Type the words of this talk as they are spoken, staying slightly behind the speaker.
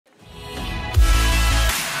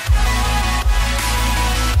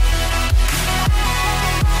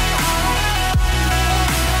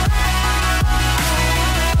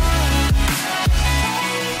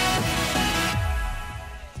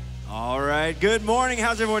Good morning.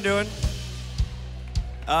 How's everyone doing?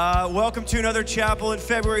 Welcome to another chapel in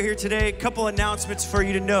February here today. A couple announcements for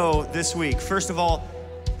you to know this week. First of all,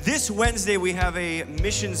 this Wednesday we have a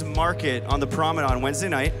missions market on the Promenade on Wednesday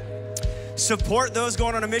night. Support those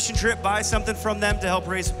going on a mission trip. Buy something from them to help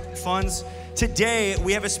raise funds. Today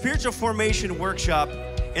we have a spiritual formation workshop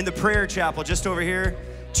in the prayer chapel just over here,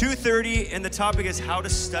 2:30, and the topic is how to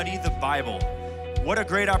study the Bible. What a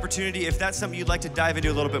great opportunity if that's something you'd like to dive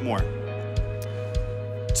into a little bit more.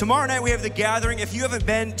 Tomorrow night we have the gathering. If you haven't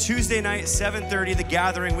been, Tuesday night, 7:30, the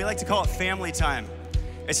gathering. We like to call it family time.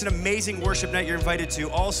 It's an amazing worship night you're invited to.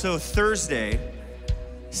 Also Thursday,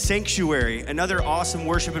 Sanctuary, another awesome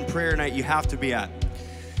worship and prayer night you have to be at.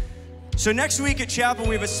 So next week at chapel,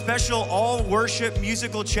 we have a special all-worship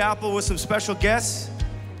musical chapel with some special guests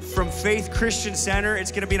from Faith Christian Center.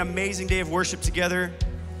 It's gonna be an amazing day of worship together.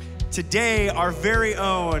 Today, our very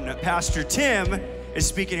own Pastor Tim is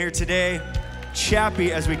speaking here today.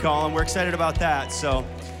 Chappie, as we call him. We're excited about that. So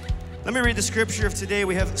let me read the scripture of today.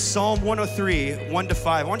 We have Psalm 103,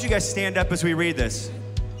 1-5. Why don't you guys stand up as we read this?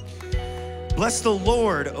 Bless the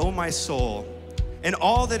Lord, O my soul, and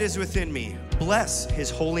all that is within me. Bless his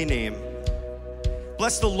holy name.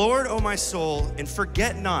 Bless the Lord, O my soul, and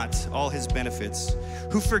forget not all his benefits,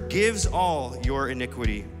 who forgives all your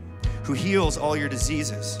iniquity, who heals all your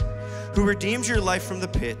diseases, who redeems your life from the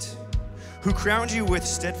pit, who crowns you with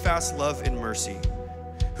steadfast love and mercy,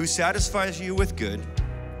 who satisfies you with good,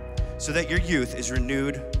 so that your youth is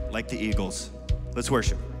renewed like the eagles. Let's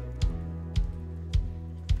worship.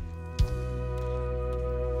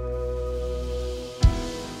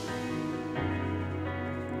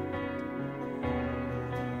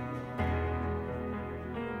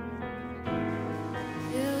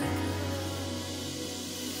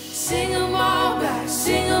 Sing 'em all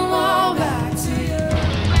back to you.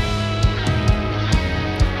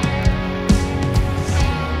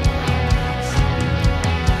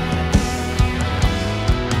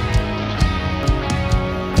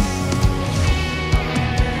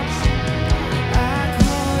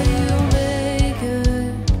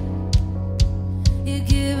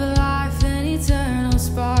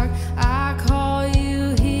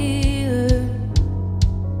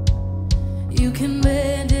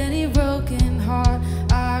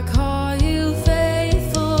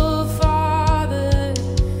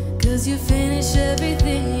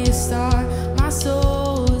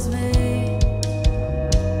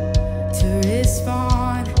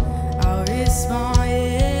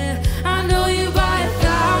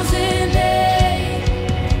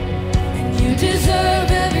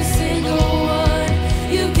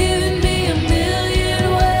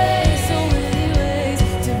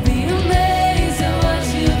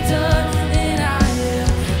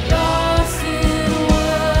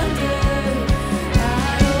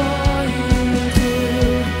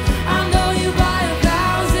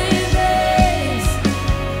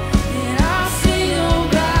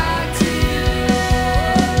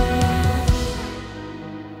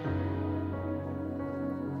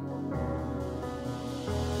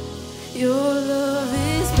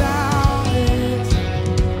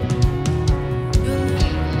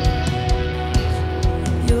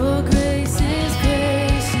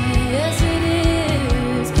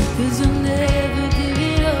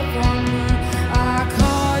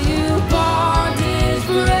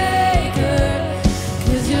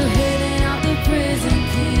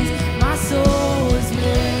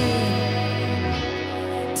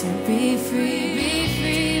 Be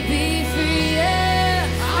free, yeah.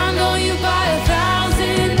 I know you by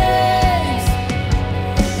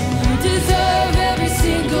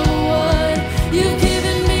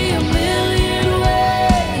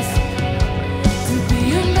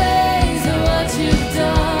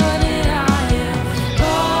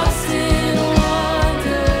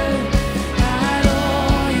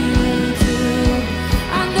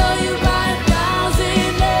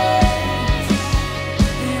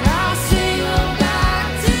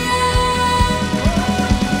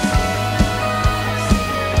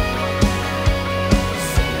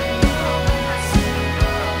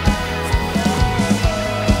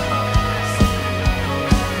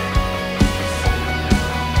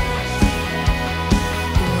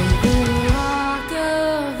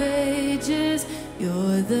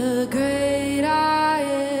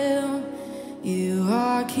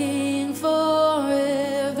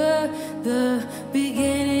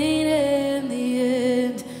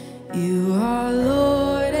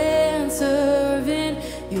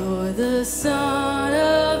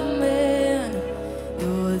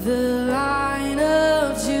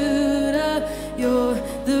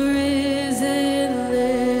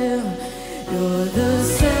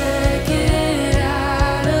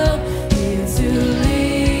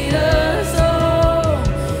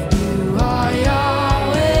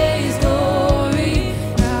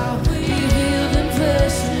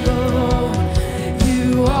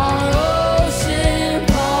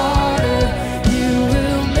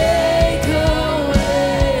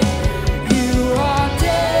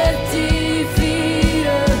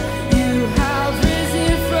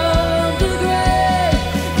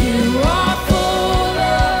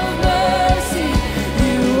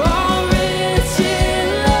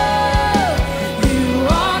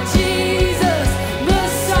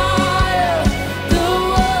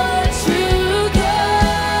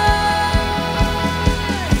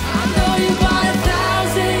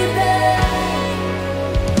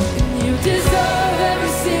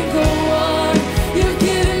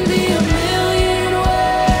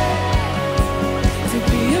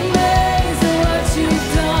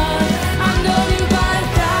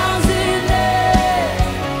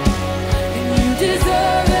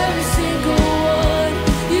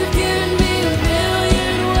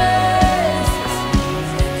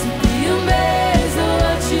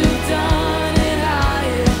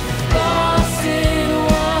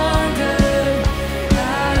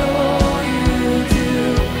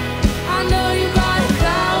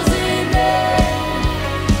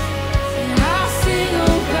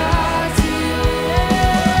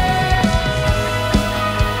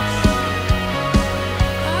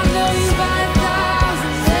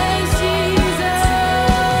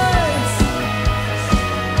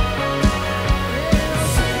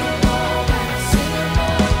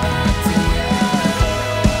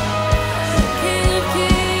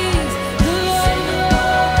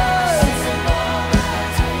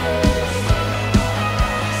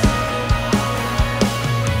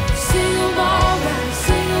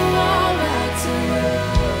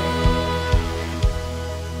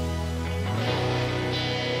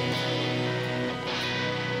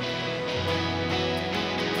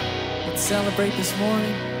celebrate this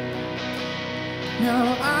morning.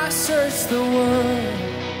 Now I searched the world,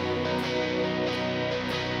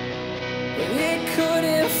 but it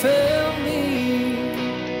couldn't fail me.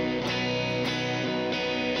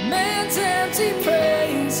 Man's empty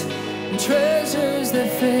praise and treasures that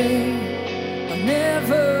fade are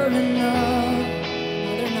never enough.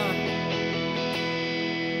 No, they're not.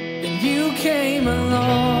 Then you came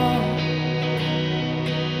along,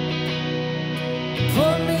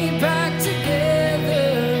 put me back together,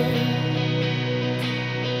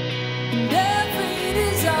 and every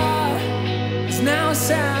desire is now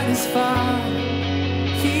satisfied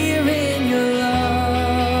here in your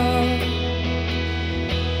love.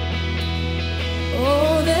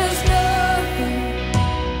 Oh, there's nothing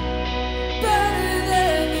better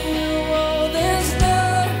than you. Oh, there's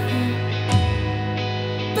nothing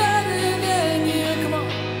better than you. Come on.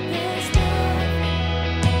 There's nothing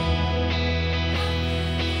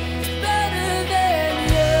better than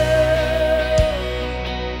you.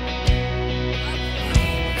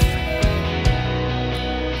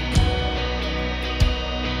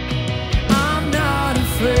 I'm not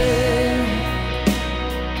afraid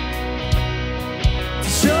to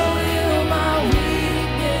show you my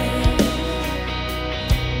weakness,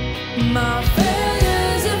 my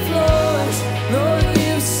failures and flaws. Lord,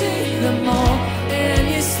 you see them all, and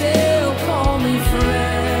you still call me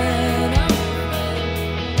friend.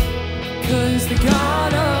 'Cause the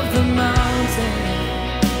God of the mountain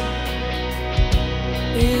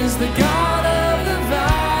is the God of the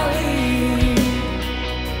valley.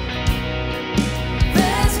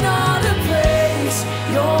 There's not a place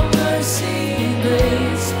your mercy and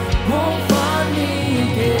grace won't find me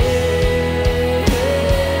again.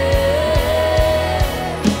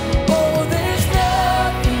 Oh, there's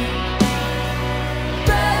nothing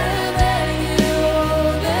better than you. Oh,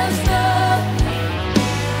 there's nothing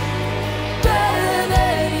better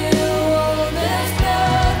than you. Oh, there's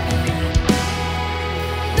nothing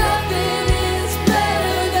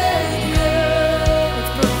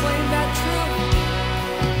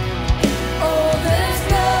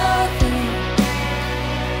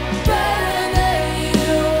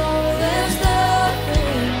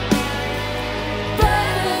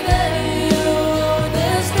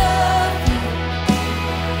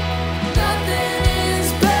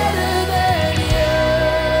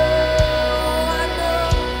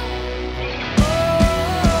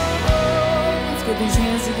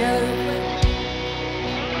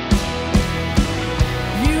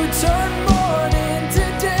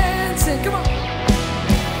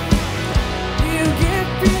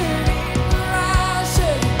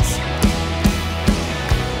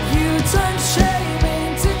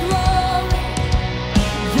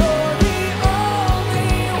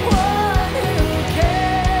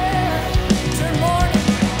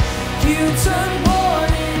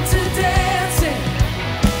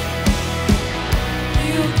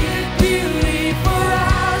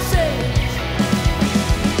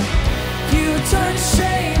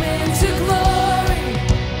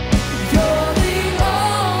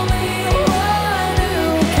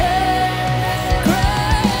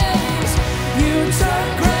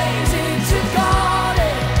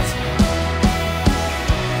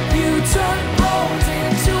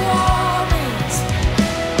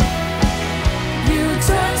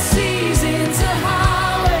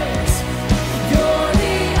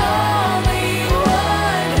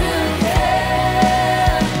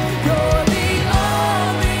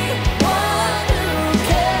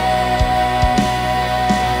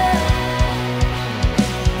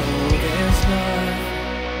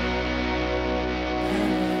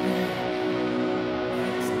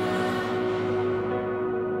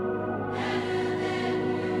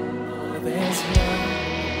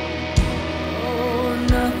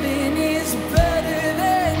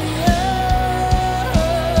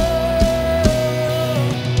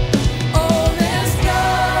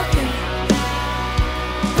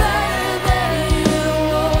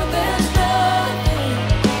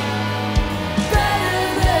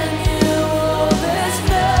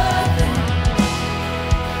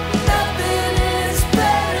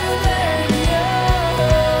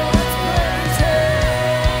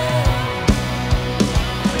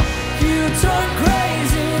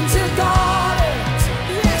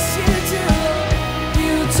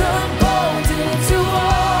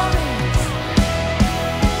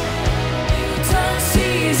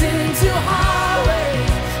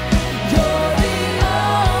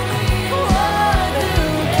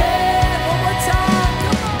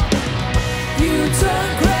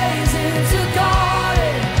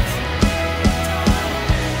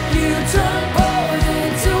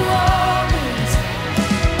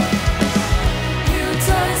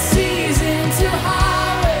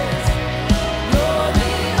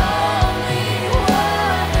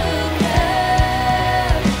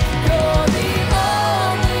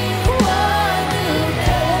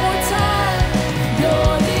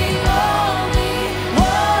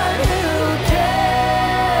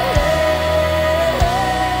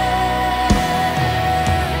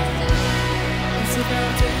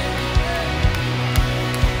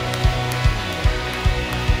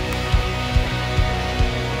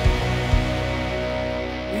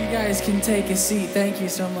guys can take a seat. Thank you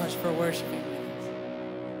so much for worshiping.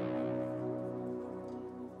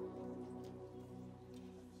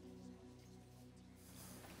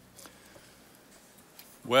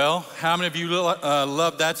 Well, how many of you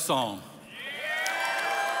love that song?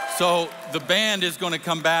 So the band is going to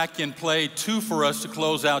come back and play two for us to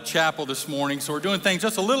close out chapel this morning. So we're doing things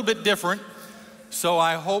just a little bit different. So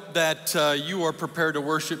I hope that you are prepared to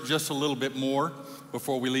worship just a little bit more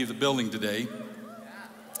before we leave the building today.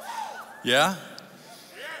 Yeah?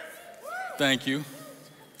 Thank you.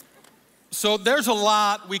 So there's a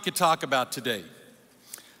lot we could talk about today.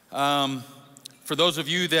 For those of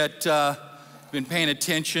you that have been paying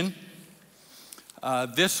attention,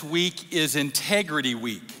 this week is Integrity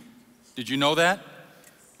Week. Did you know that?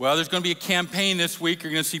 Well, there's going to be a campaign this week.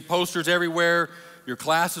 You're going to see posters everywhere. Your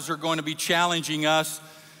classes are going to be challenging us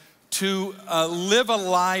to live a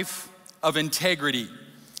life of integrity.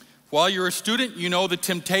 While you're a student, you know the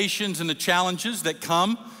temptations and the challenges that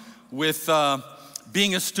come with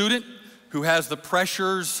being a student who has the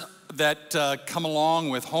pressures that come along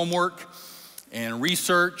with homework and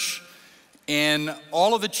research and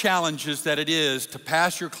all of the challenges that it is to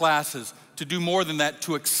pass your classes, to do more than that,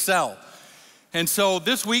 to excel. And so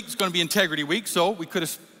this week is going to be Integrity Week, so we could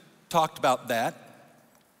have talked about that.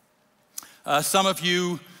 Some of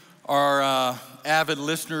you are avid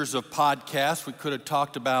listeners of podcasts. We could have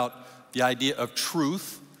talked about the idea of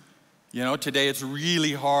truth. You know, today it's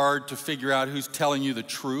really hard to figure out who's telling you the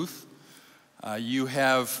truth. You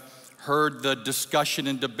have heard the discussion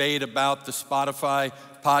and debate about the Spotify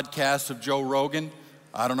podcast of Joe Rogan.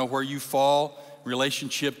 I don't know where you fall in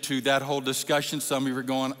relationship to that whole discussion. Some of you are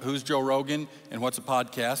going, who's Joe Rogan and what's a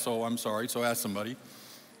podcast? Oh, I'm sorry, so ask somebody.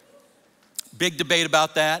 Big debate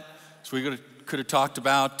about that. So we could have talked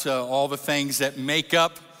about all the things that make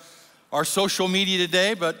up our social media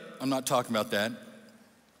today, but I'm not talking about that.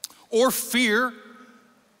 Or fear.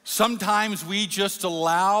 Sometimes we just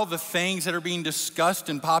allow the things that are being discussed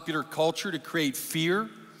in popular culture to create fear.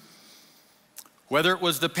 Whether it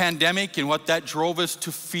was the pandemic and what that drove us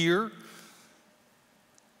to fear,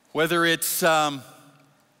 whether it's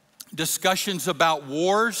discussions about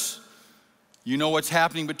wars, you know what's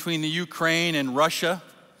happening between the Ukraine and Russia.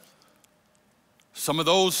 Some of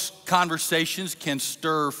those conversations can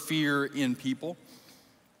stir fear in people.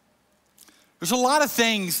 There's a lot of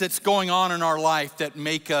things that's going on in our life that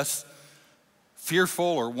make us fearful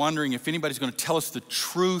or wondering if anybody's going to tell us the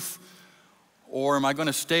truth, or am I going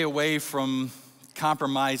to stay away from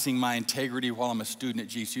compromising my integrity while I'm a student at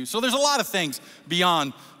GCU. So there's a lot of things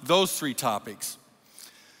beyond those three topics.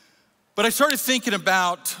 But I started thinking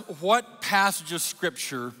about what passage of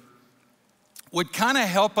Scripture would kind of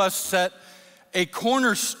help us set a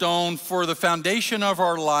cornerstone for the foundation of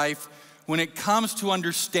our life when it comes to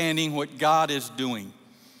understanding what God is doing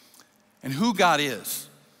and who God is.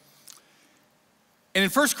 And in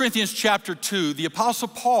 1 Corinthians chapter 2, the Apostle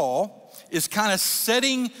Paul is kind of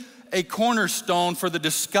setting a cornerstone for the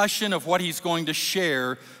discussion of what he's going to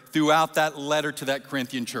share throughout that letter to that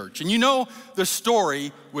Corinthian church. And you know the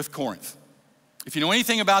story with Corinth. If you know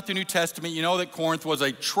anything about the New Testament, you know that Corinth was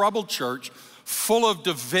a troubled church, full of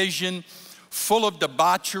division, full of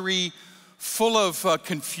debauchery, full of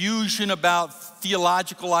confusion about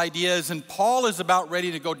theological ideas. And Paul is about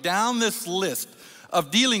ready to go down this list of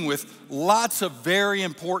dealing with lots of very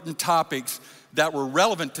important topics that were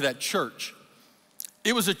relevant to that church.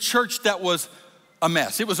 It was a church that was a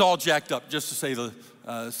mess. It was all jacked up, just to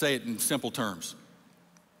say it in simple terms.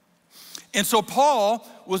 And so Paul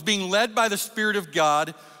was being led by the Spirit of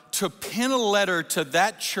God to pen a letter to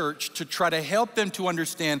that church to try to help them to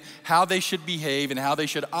understand how they should behave and how they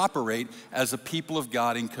should operate as a people of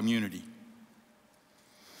God in community.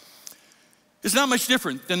 It's not much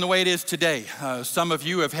different than the way it is today. Some of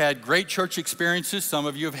you have had great church experiences. Some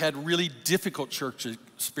of you have had really difficult church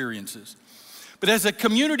experiences. But as a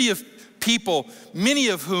community of people, many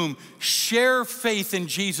of whom share faith in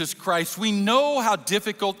Jesus Christ, we know how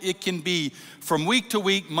difficult it can be from week to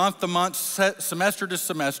week, month to month, semester to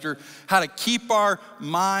semester, how to keep our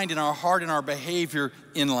mind and our heart and our behavior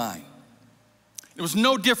in line. It was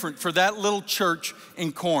no different for that little church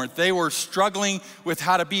in Corinth. They were struggling with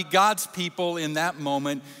how to be God's people in that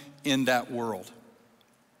moment, in that world.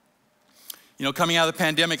 You know, coming out of the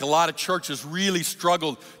pandemic, a lot of churches really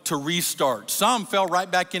struggled to restart. Some fell right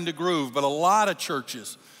back into groove, but a lot of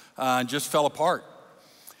churches just fell apart.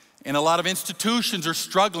 And a lot of institutions are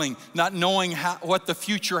struggling, not knowing what the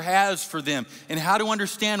future has for them and how to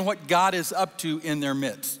understand what God is up to in their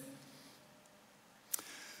midst.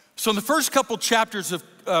 So in the first couple chapters of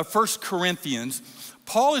 1 Corinthians,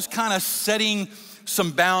 Paul is kind of setting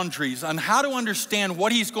some boundaries on how to understand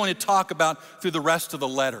what he's going to talk about through the rest of the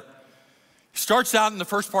letter. He starts out in the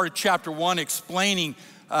first part of chapter 1 explaining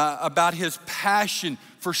about his passion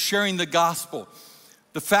for sharing the gospel.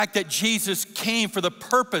 The fact that Jesus came for the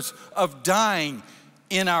purpose of dying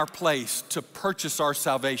in our place to purchase our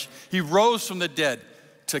salvation. He rose from the dead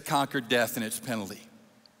to conquer death and its penalty.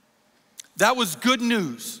 That was good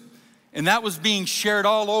news, and that was being shared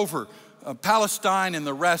all over Palestine and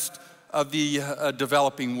the rest of the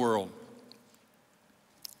developing world.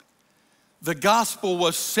 The gospel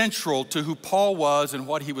was central to who Paul was and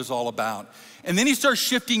what he was all about. And then he starts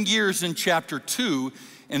shifting gears in chapter 2,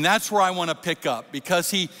 and that's where I want to pick up, because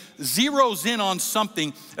he zeroes in on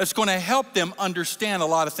something that's going to help them understand a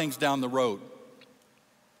lot of things down the road.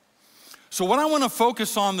 So what I want to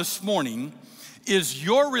focus on this morning is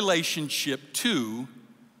your relationship to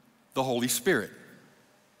the Holy Spirit.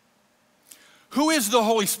 Who is the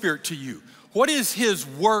Holy Spirit to you? What is his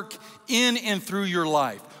work in and through your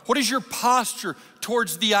life? What is your posture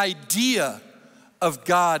towards the idea of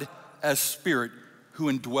God as Spirit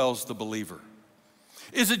who indwells the believer?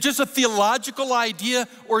 Is it just a theological idea,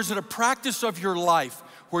 or is it a practice of your life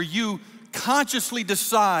where you consciously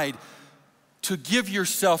decide to give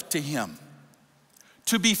yourself to him,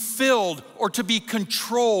 to be filled or to be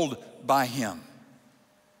controlled by him?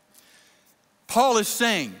 Paul is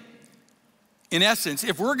saying, in essence,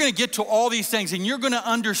 if we're going to get to all these things and you're going to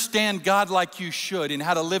understand God like you should and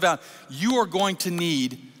how to live out, you are going to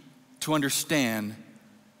need to understand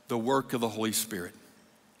the work of the Holy Spirit.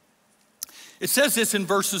 It says this in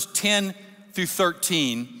verses 10 through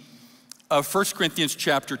 13 of 1 Corinthians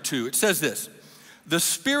chapter 2. It says this: the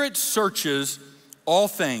Spirit searches all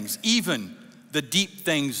things, even the deep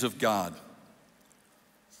things of God.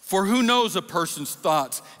 For who knows a person's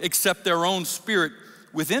thoughts except their own spirit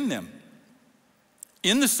within them?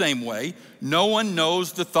 In the same way, no one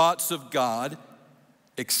knows the thoughts of God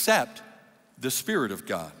except the Spirit of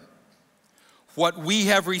God. What we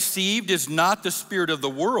have received is not the spirit of the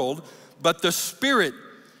world, but the Spirit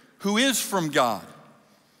who is from God,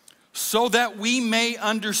 so that we may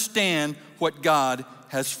understand what God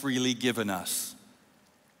has freely given us.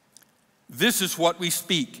 This is what we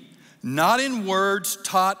speak, not in words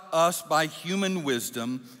taught us by human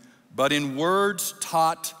wisdom, but in words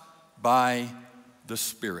taught by the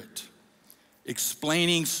Spirit,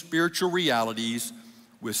 explaining spiritual realities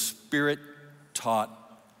with Spirit-taught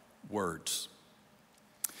words.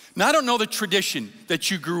 Now, I don't know the tradition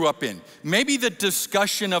that you grew up in. Maybe the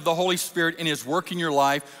discussion of the Holy Spirit and his work in your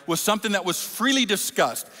life was something that was freely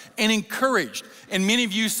discussed and encouraged. And many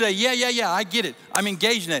of you say, yeah, I get it. I'm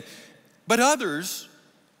engaged in it. But others,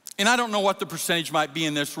 and I don't know what the percentage might be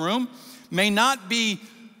in this room, may not be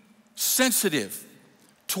sensitive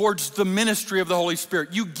towards the ministry of the Holy Spirit.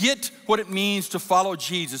 You get what it means to follow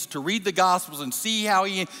Jesus, to read the Gospels and see how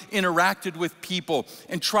he interacted with people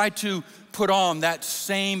and try to put on that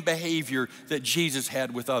same behavior that Jesus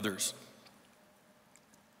had with others.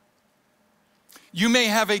 You may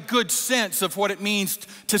have a good sense of what it means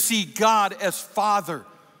to see God as Father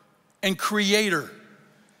and Creator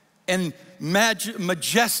and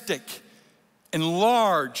majestic and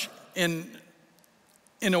large in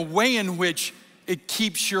a way in which it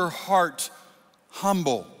keeps your heart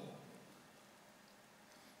humble.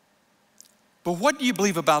 But what do you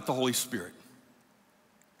believe about the Holy Spirit?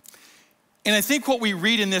 And I think what we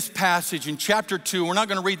read in this passage in chapter 2, we're not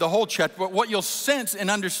going to read the whole chapter, but what you'll sense and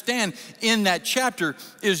understand in that chapter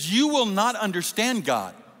is you will not understand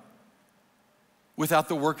God without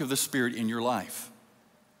the work of the Spirit in your life.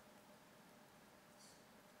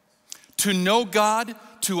 To know God,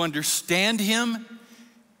 to understand him,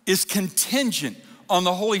 is contingent on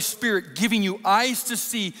the Holy Spirit giving you eyes to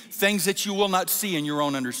see things that you will not see in your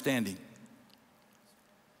own understanding.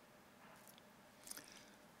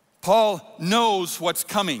 Paul knows what's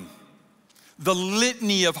coming, the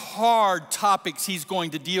litany of hard topics he's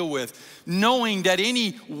going to deal with, knowing that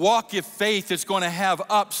any walk of faith is going to have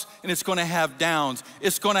ups and it's going to have downs.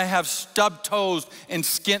 It's going to have stubbed toes and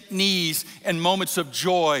skint knees and moments of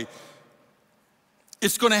joy.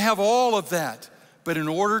 It's going to have all of that. But in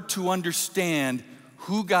order to understand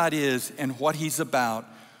who God is and what he's about,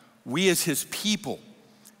 we as his people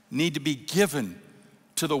need to be given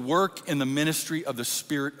to the work and the ministry of the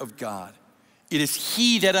Spirit of God. It is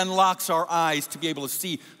he that unlocks our eyes to be able to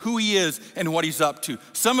see who he is and what he's up to.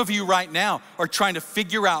 Some of you right now are trying to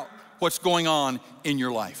figure out what's going on in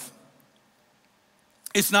your life.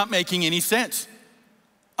 It's not making any sense.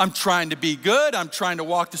 I'm trying to be good, I'm trying to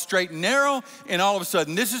walk the straight and narrow, and all of a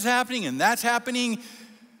sudden this is happening and that's happening,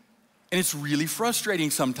 and it's really frustrating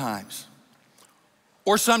sometimes.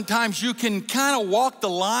 Or sometimes you can kind of walk the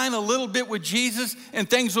line a little bit with Jesus and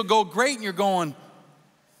things will go great and you're going,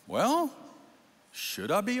 well, should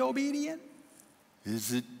I be obedient?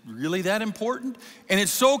 Is it really that important? And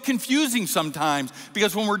it's so confusing sometimes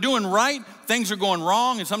because when we're doing right, things are going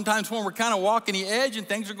wrong. And sometimes when we're kind of walking the edge and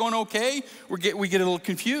things are going okay, we get a little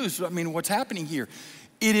confused. I mean, what's happening here?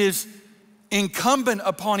 It is incumbent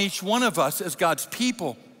upon each one of us as God's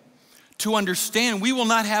people to understand we will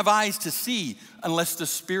not have eyes to see unless the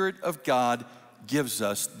Spirit of God gives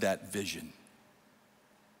us that vision.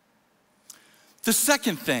 The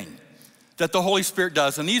second thing that the Holy Spirit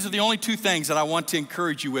does, and these are the only two things that I want to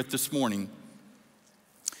encourage you with this morning,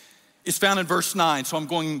 is found in verse 9, so I'm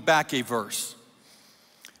going back a verse.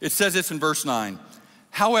 It says this in verse 9,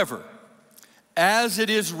 however, as it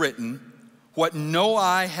is written, what no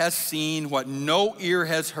eye has seen, what no ear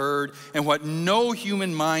has heard, and what no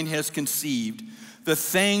human mind has conceived, the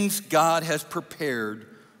things God has prepared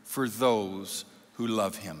for those who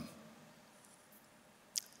love him.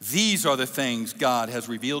 These are the things God has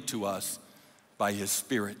revealed to us by his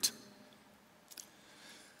Spirit.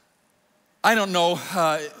 I don't know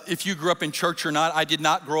if you grew up in church or not. I did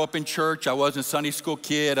not grow up in church. I wasn't a Sunday school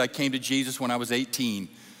kid. I came to Jesus when I was 18.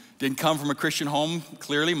 Didn't come from a Christian home.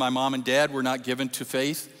 Clearly, my mom and dad were not given to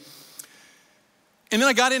faith. And then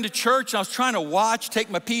I got into church and I was trying to watch, take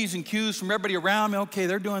my P's and Q's from everybody around me. Okay,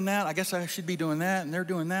 they're doing that. I guess I should be doing that. And they're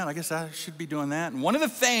doing that. I guess I should be doing that. And one of the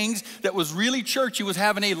things that was really churchy was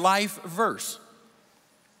having a life verse.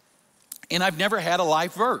 And I've never had a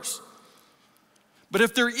life verse. But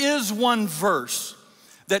if there is one verse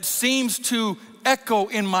that seems to echo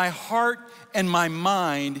in my heart and my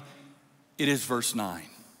mind, it is verse 9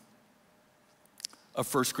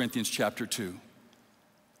 of 1 Corinthians chapter 2.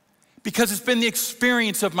 Because it's been the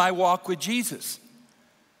experience of my walk with Jesus.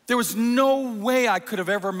 There was no way I could have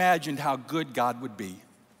ever imagined how good God would be.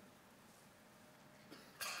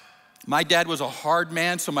 My dad was a hard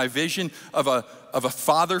man, so my vision of a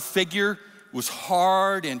father figure was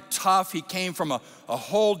hard and tough. He came from a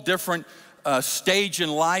whole different stage in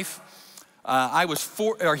life. He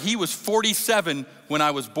was 47 when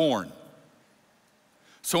I was born.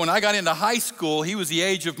 So when I got into high school, he was the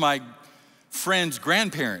age of my friends'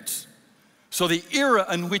 grandparents. So the era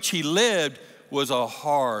in which he lived was a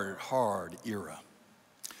hard, hard era.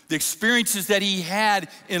 The experiences that he had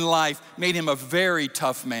in life made him a very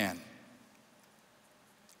tough man.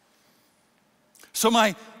 So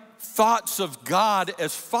my thoughts of God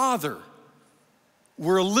as Father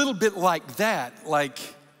were a little bit like that, like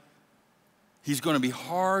he's going to be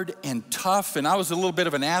hard and tough. And I was a little bit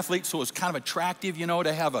of an athlete, so it was kind of attractive,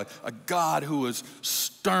 to have a God who was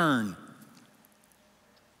stern.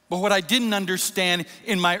 But what I didn't understand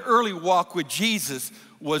in my early walk with Jesus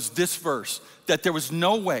was this verse, that there was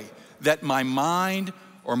no way that my mind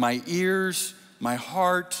or my ears, my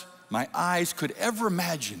heart, my eyes could ever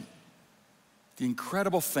imagine the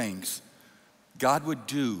incredible things God would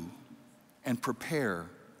do and prepare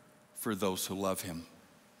for those who love him.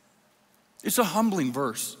 It's a humbling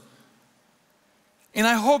verse. And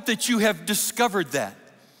I hope that you have discovered that.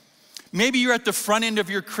 Maybe you're at the front end of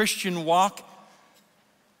your Christian walk,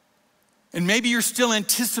 and maybe you're still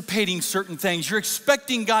anticipating certain things. You're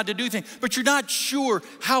expecting God to do things, but you're not sure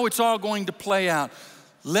how it's all going to play out.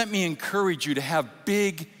 Let me encourage you to have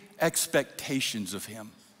big expectations of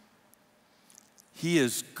him. He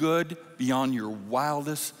is good beyond your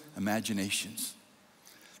wildest imaginations.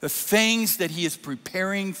 The things that he is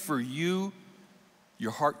preparing for you,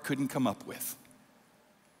 your heart couldn't come up with.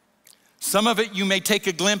 Some of it you may take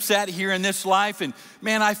a glimpse at here in this life, and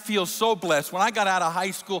man, I feel so blessed. When I got out of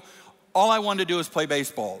high school, all I wanted to do was play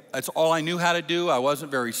baseball. That's all I knew how to do. I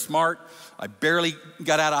wasn't very smart. I barely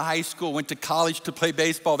got out of high school, went to college to play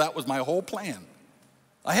baseball. That was my whole plan.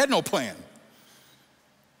 I had no plan.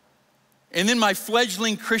 And then my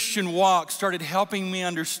fledgling Christian walk started helping me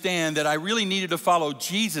understand that I really needed to follow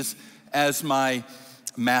Jesus as my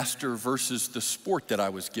master versus the sport that I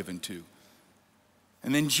was given to.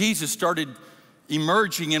 And then Jesus started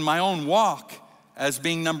emerging in my own walk as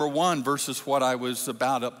being number one versus what I was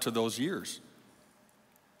about up to those years.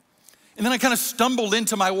 And then I kind of stumbled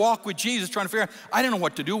into my walk with Jesus trying to figure out, I don't know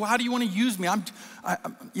what to do. How do you want to use me?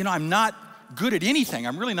 I'm not good at anything.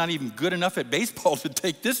 I'm really not even good enough at baseball to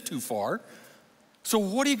take this too far. So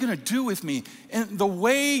what are you going to do with me? And the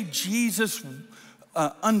way Jesus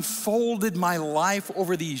unfolded my life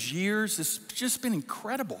over these years has just been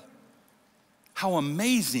incredible. How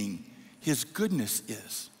amazing his goodness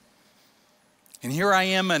is. And here I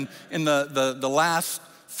am in the last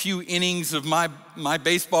few innings of my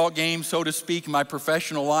baseball game, so to speak, my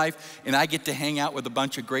professional life, and I get to hang out with a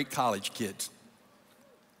bunch of great college kids.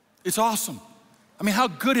 It's awesome. I mean, how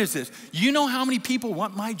good is this? You know how many people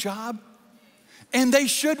want my job? And they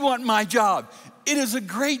should want my job. It is a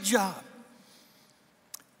great job.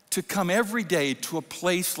 To come every day to a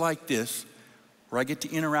place like this where I get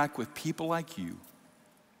to interact with people like you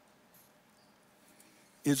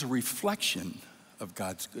is a reflection of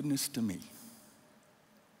God's goodness to me.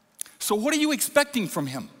 So what are you expecting from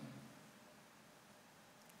him?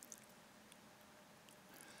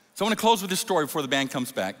 So I want to close with this story before the band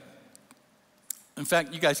comes back. In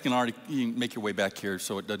fact, you guys can make your way back here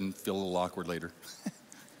so it doesn't feel a little awkward later.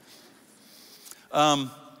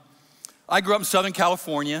 I grew up in Southern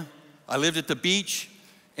California. I lived at the beach,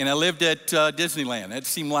 and I lived at Disneyland. That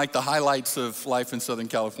seemed like the highlights of life in Southern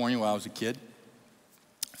California when I was a kid.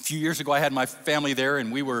 A few years ago, I had my family there,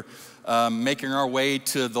 and we were making our way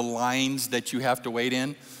to the lines that you have to wait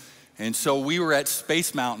in. And so we were at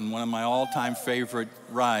Space Mountain, one of my all-time favorite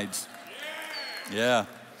rides. Yeah.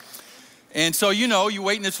 And so, you know, you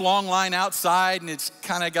wait in this long line outside, and it's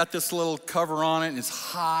kind of got this little cover on it, and it's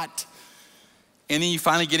hot. And then you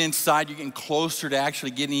finally get inside, you're getting closer to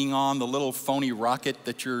actually getting on the little phony rocket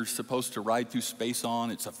that you're supposed to ride through space on.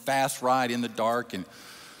 It's a fast ride in the dark, and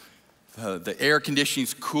the air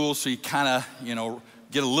conditioning's cool, so you kind of, you know,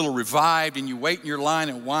 get a little revived, and you wait in your line,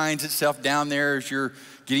 and it winds itself down there as you're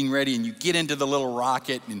getting ready, and you get into the little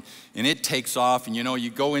rocket, and it takes off, and you know, you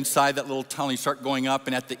go inside that little tunnel, you start going up,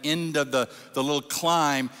 and at the end of the little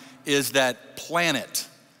climb is that planet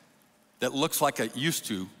that looks like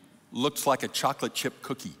a chocolate chip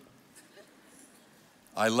cookie.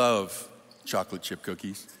 I love chocolate chip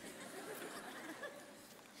cookies.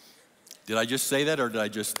 Did I just say that, or did I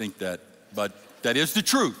just think that? But that is the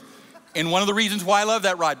truth. And one of the reasons why I love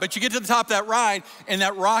that ride. But you get to the top of that ride, and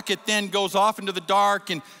that rocket then goes off into the dark,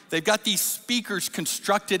 and they've got these speakers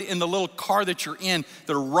constructed in the little car that you're in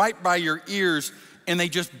that are right by your ears, and they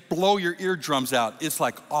just blow your eardrums out. It's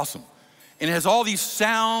like awesome. And it has all these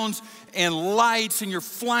sounds and lights, and you're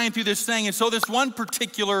flying through this thing. And so this one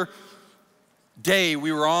particular day,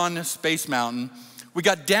 we were on Space Mountain. We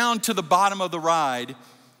got down to the bottom of the ride,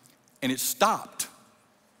 and it stopped.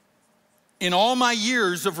 In all my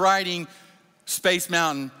years of riding Space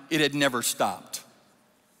Mountain, it had never stopped.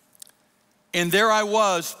 And there I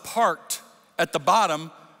was, parked at the bottom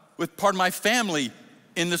with part of my family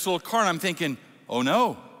in this little car, and I'm thinking, oh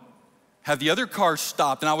no, have the other cars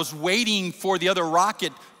stopped? And I was waiting for the other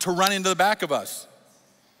rocket to run into the back of us.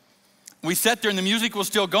 We sat there, and the music was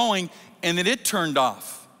still going, and then it turned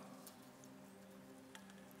off.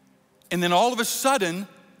 And then all of a sudden,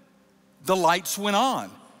 the lights went on.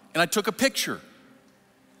 And I took a picture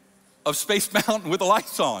of Space Mountain with the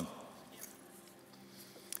lights on.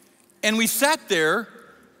 And we sat there,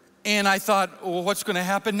 and I thought, well, what's going to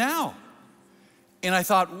happen now? And I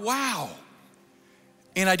thought, wow.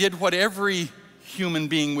 And I did what every human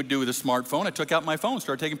being would do with a smartphone. I took out my phone,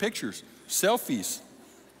 started taking pictures, selfies.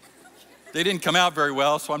 They didn't come out very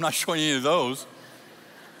well, so I'm not showing you any of those.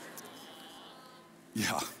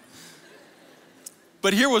 Yeah.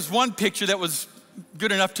 But here was one picture that was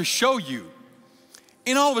good enough to show you.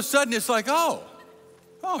 And all of a sudden it's like, oh,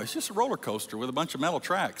 it's just a roller coaster with a bunch of metal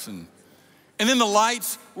tracks. And then the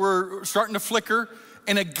lights were starting to flicker,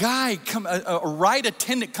 and a ride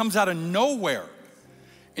attendant comes out of nowhere.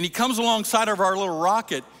 And he comes alongside of our little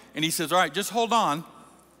rocket, and he says, all right, just hold on.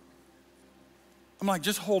 I'm like,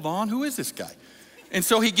 just hold on? Who is this guy? And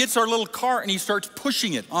so he gets our little car, and he starts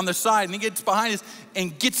pushing it on the side, and he gets behind us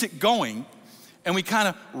and gets it going. And we kind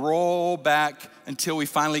of roll back until we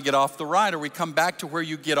finally get off the ride, or we come back to where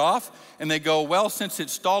you get off, and they go, well, since it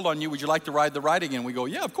stalled on you, would you like to ride the ride again? We go,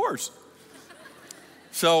 yeah, of course.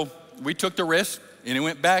 So we took the risk, and it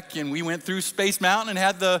went back, and we went through Space Mountain and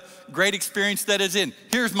had the great experience that is in.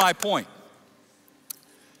 Here's my point.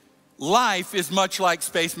 Life is much like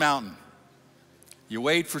Space Mountain. You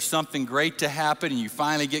wait for something great to happen, and you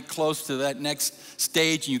finally get close to that next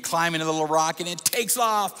stage, and you climb into the little rocket, and it takes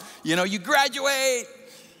off. You know, you graduate.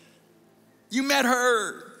 You met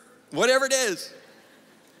her. Whatever it is.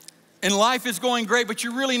 And life is going great, but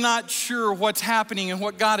you're really not sure what's happening and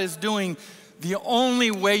what God is doing. The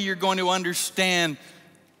only way you're going to understand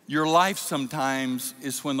your life sometimes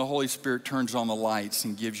is when the Holy Spirit turns on the lights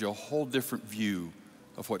and gives you a whole different view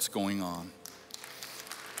of what's going on.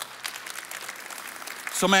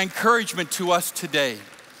 So my encouragement to us today,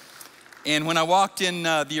 and when I walked in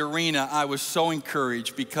the arena, I was so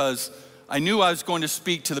encouraged because I knew I was going to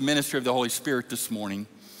speak to the ministry of the Holy Spirit this morning.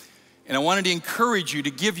 And I wanted to encourage you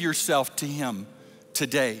to give yourself to Him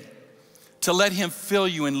today, to let Him fill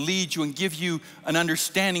you and lead you and give you an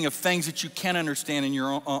understanding of things that you can't understand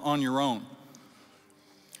on your own.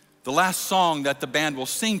 The last song that the band will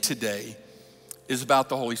sing today is about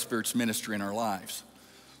the Holy Spirit's ministry in our lives.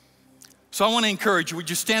 So I want to encourage you, would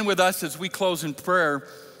you stand with us as we close in prayer,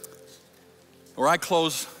 or I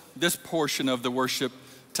close this portion of the worship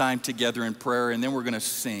time together in prayer, and then we're going to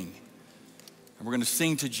sing. And we're going to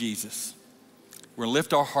sing to Jesus. We're going to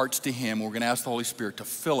lift our hearts to him. We're going to ask the Holy Spirit to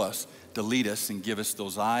fill us, to lead us, and give us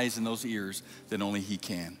those eyes and those ears that only he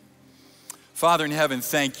can. Father in heaven,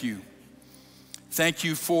 thank you. Thank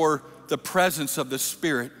you for the presence of the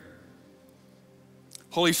Spirit.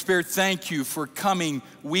 Holy Spirit, thank you for coming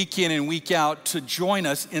week in and week out to join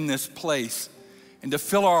us in this place and to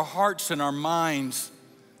fill our hearts and our minds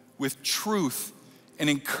with truth and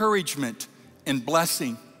encouragement and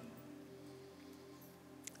blessing.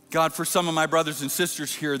 God, for some of my brothers and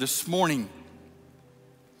sisters here this morning,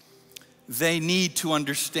 they need to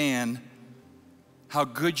understand how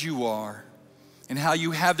good you are and how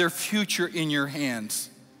you have their future in your hands.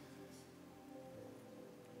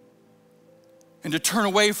 And to turn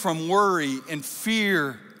away from worry and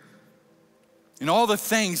fear and all the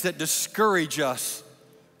things that discourage us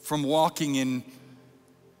from walking in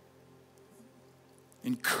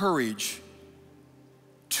courage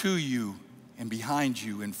to you and behind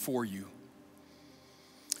you and for you.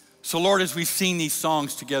 So Lord, as we sing these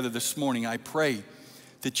songs together this morning, I pray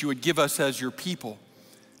that you would give us as your people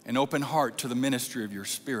an open heart to the ministry of your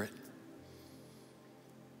Spirit.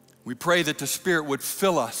 We pray that the Spirit would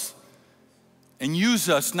fill us and use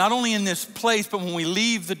us not only in this place, but when we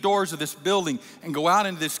leave the doors of this building and go out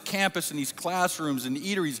into this campus and these classrooms and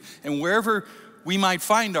eateries and wherever we might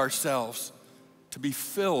find ourselves, to be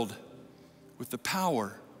filled with the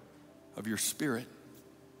power of your Spirit.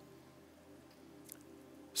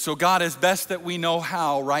 So God, as best that we know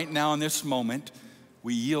how right now in this moment,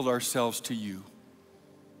 we yield ourselves to you.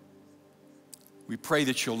 We pray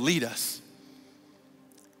that you'll lead us,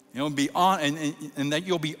 and that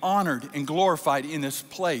you'll be honored and glorified in this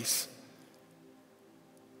place,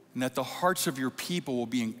 and that the hearts of your people will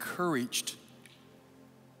be encouraged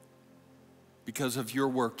because of your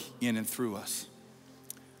work in and through us.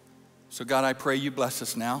 So God, I pray you bless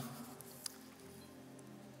us now.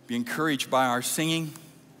 Be encouraged by our singing.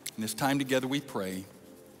 In this time together we pray,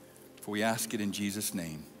 for we ask it in Jesus'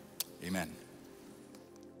 name. Amen.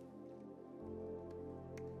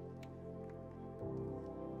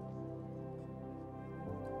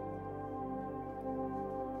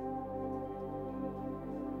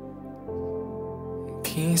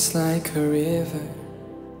 Peace like a river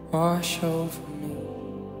wash over me.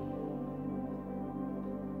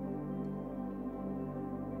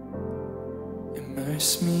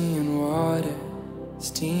 Immerse me in water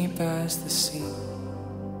as deep as the sea.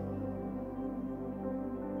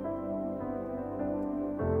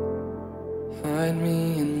 Hide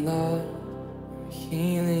me in love,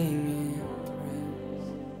 healing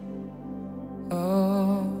embrace.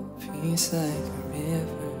 Oh, peace like a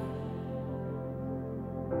river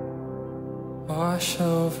wash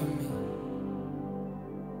over me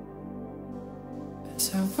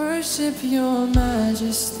as I worship your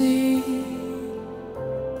majesty.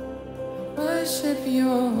 I worship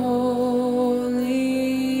your holy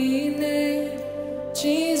name,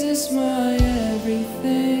 Jesus, my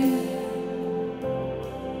everything.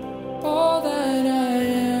 All that I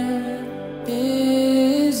am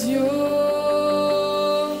is yours.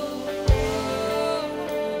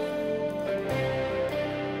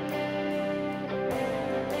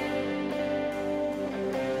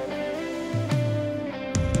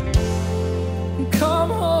 Come,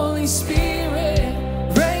 Holy Spirit,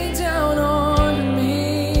 rain down on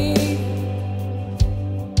me.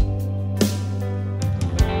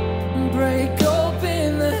 Break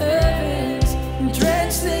open the heavens and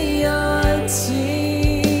drench the unseen.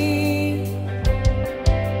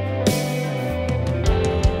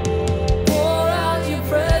 Pour out your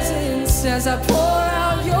presence as I pour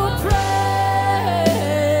out your praise.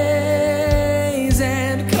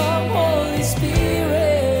 And come, Holy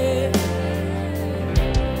Spirit,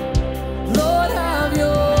 Lord, have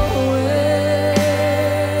your way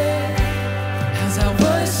as I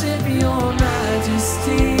worship your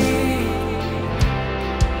majesty.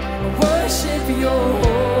 I worship your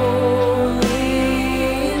holy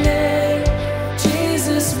name,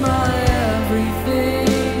 Jesus, my everything.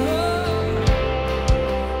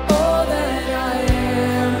 All that I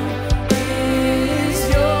am is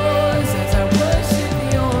yours as I worship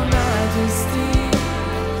your majesty.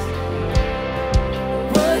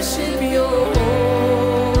 Worship your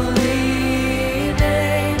holy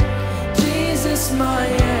name, Jesus, my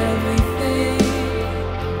everything.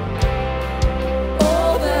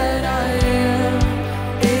 All that I am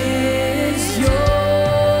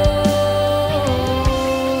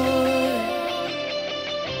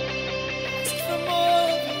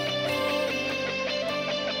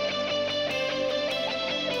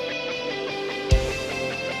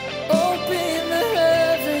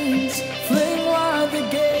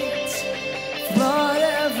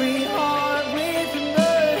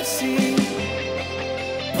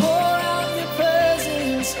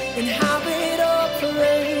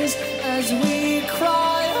as we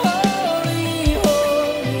cry, holy,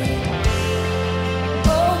 holy.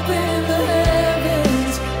 Open the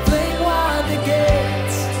heavens, fling wide the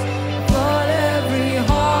gates, flood every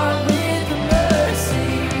heart with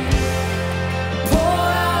mercy. Pour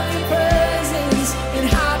out your presence,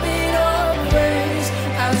 inhabit our praise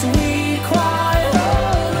as we cry,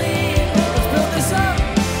 holy. Let's build this up.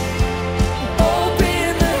 Open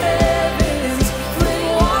the heavens, fling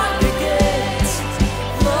wide the gates,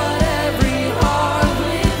 flood every heart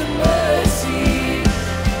with mercy.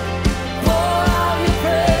 Pour out your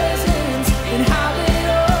presence, inhabit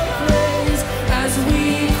our praise as we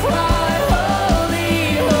cry, holy,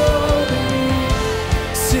 holy.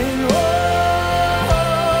 Sing, oh,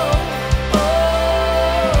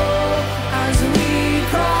 oh, as we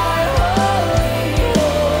cry, holy,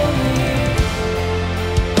 holy.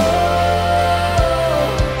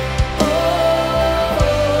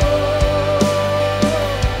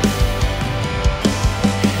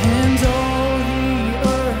 And all the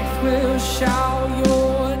earth will shout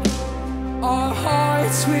your, our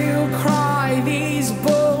hearts will cry, these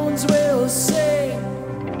bones will sing.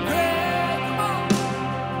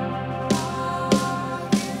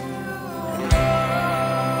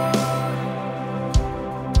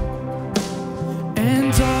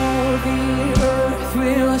 And all the earth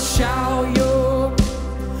will shout your,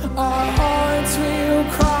 our hearts will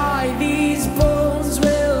cry, these bones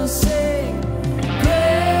will sing. Great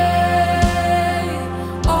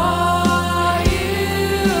are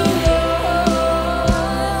you, Lord.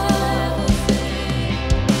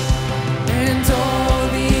 And all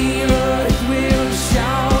the earth will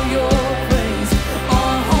shout your praise.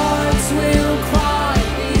 Our hearts will cry,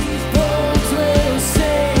 these bones will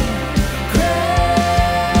sing.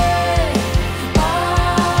 Great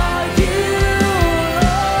are you,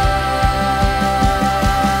 Lord.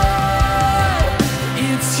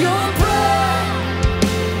 It's your breath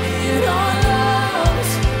in our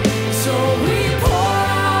lungs, so we pour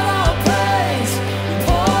out our praise. We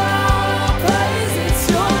pour out our praise. It's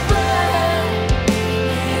your breath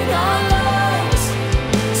in our lungs,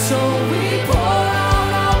 so we pour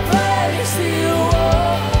out our praise to you.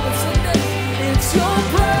 It's your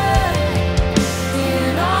breath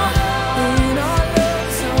in our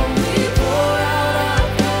lungs, so we pour out our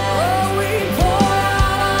praise. Oh, we pour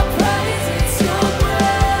out our praise. It's your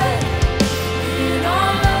breath in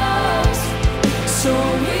our lungs, so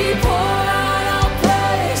we pour out our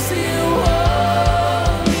praise to you.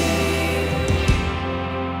 Holy,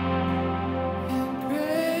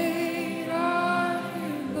 great are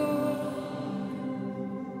you, Lord.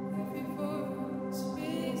 Every voice we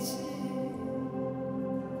sing.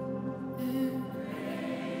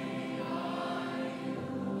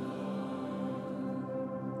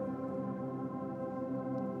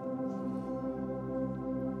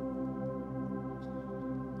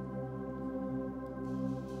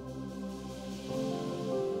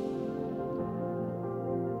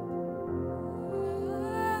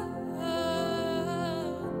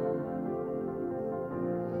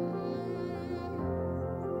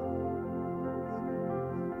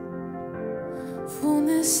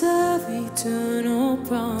 Fullness of eternal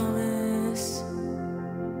promise,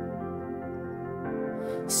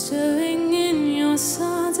 stirring in your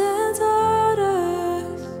sons and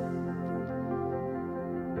daughters,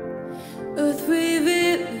 earth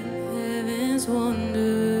revealing heaven's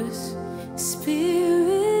wonders.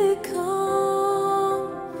 Spirit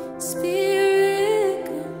come, Spirit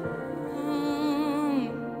come.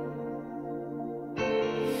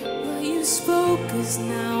 What you spoke is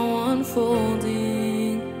now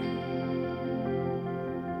unfolding.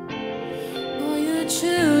 All your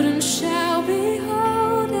children shall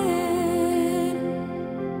behold it.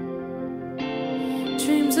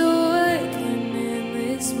 Dreams awaken in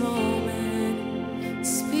this moment.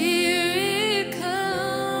 Spirit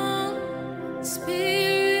come,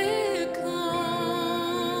 Spirit come.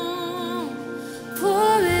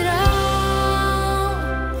 Pour it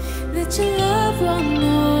out, let your love run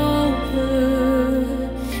over.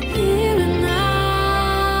 Here and now.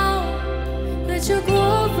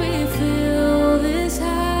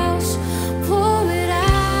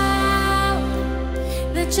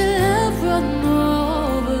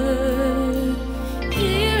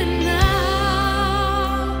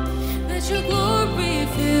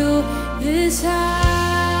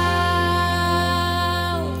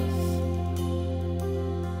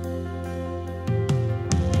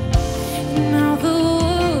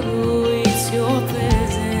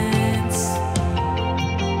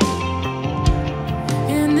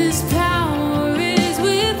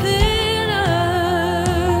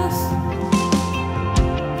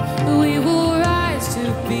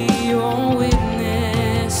 your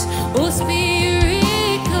witness. Oh,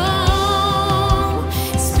 Spirit, come.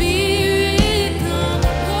 Spirit, come.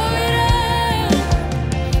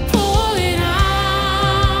 Pour it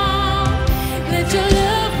out. Let your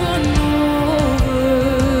love run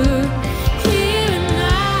over. Here and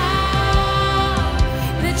now.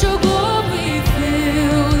 Let your glory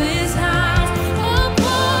fill this house. Oh,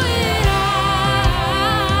 pour it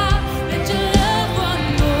out. Let your love run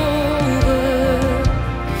over.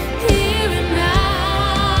 Here and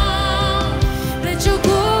now. Let your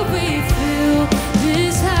glory fill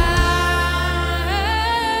this house.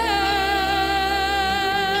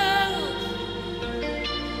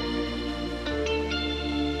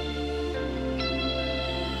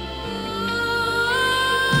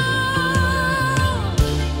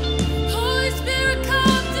 Holy Spirit,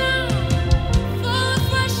 come down, fall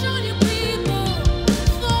fresh on your people,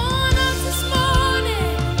 fall on us this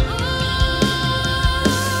morning.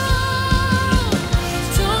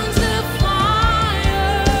 Tongues of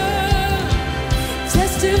fire,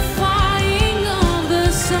 testifying of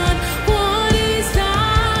the Son. One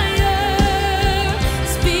desire,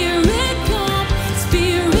 Spirit, come,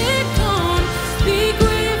 speak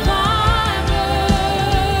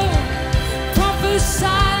revival. Prophesy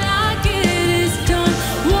like it is done.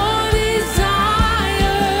 One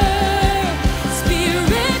desire,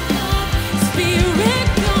 Spirit,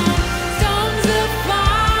 come, tongues of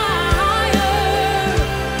fire,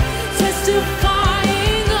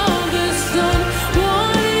 testifying of the Son.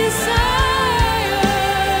 One desire,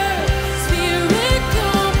 Spirit,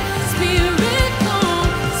 come,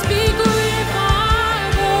 speak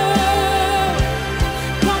revival.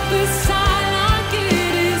 Prophesy like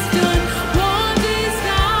it is done. One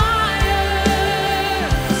desire,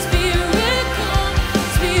 Spirit, come,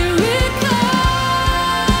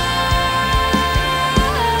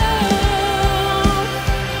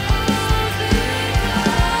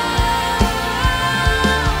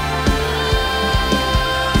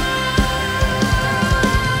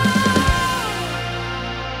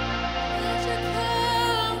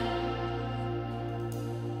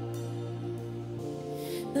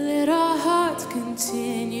 Let our hearts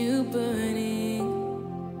continue burning,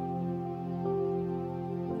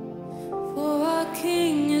 for our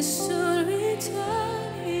King is soon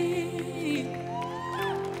returning.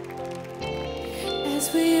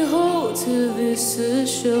 As we hold to this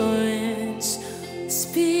assurance,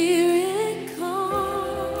 Spirit,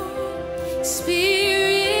 come,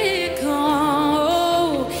 Spirit,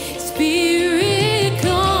 come, Spirit,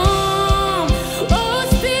 come, oh,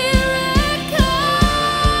 Spirit, come.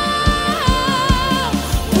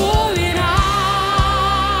 Pour it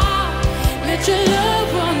out, let your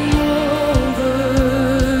love run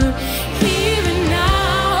over. Here and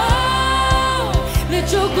now,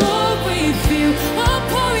 let your glory fill. Oh,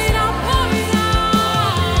 pour it out, pour it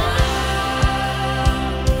out.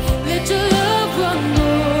 Let your love run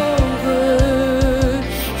over.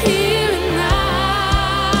 Here and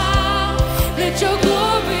now, let your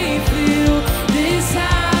glory fill this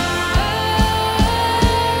house.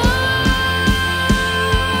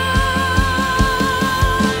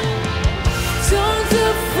 Tongues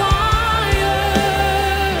of fire,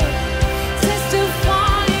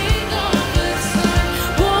 testifying of the Son.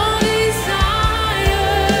 One desire,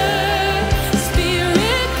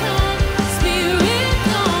 Spirit, come,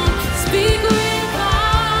 speak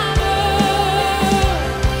revival.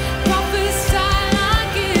 Prophesy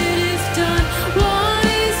like it is done. One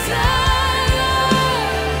desire,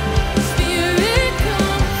 Spirit,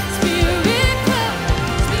 come, Spirit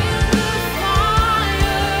of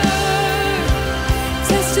fire,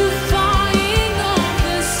 testifying of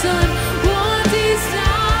the Son. One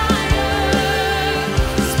desire,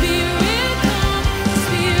 Spirit, come,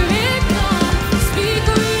 speak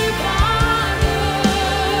revival.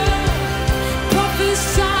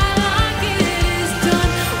 Prophesy like it is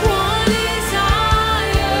done. One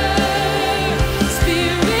desire,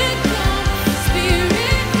 Spirit, come,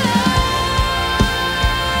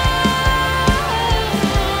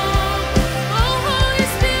 oh, Holy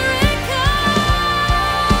Spirit,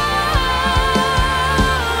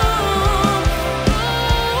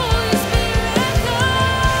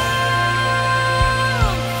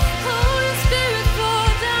 Holy Spirit, fall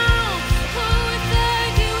down. Oh, we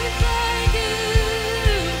thank you,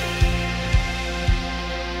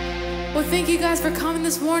 Well, thank you guys for coming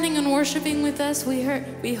this morning and worshiping with us.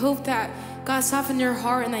 We hope that God softened your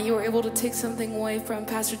heart and that you were able to take something away from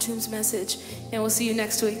Pastor Toom's message. And we'll see you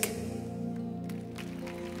next week.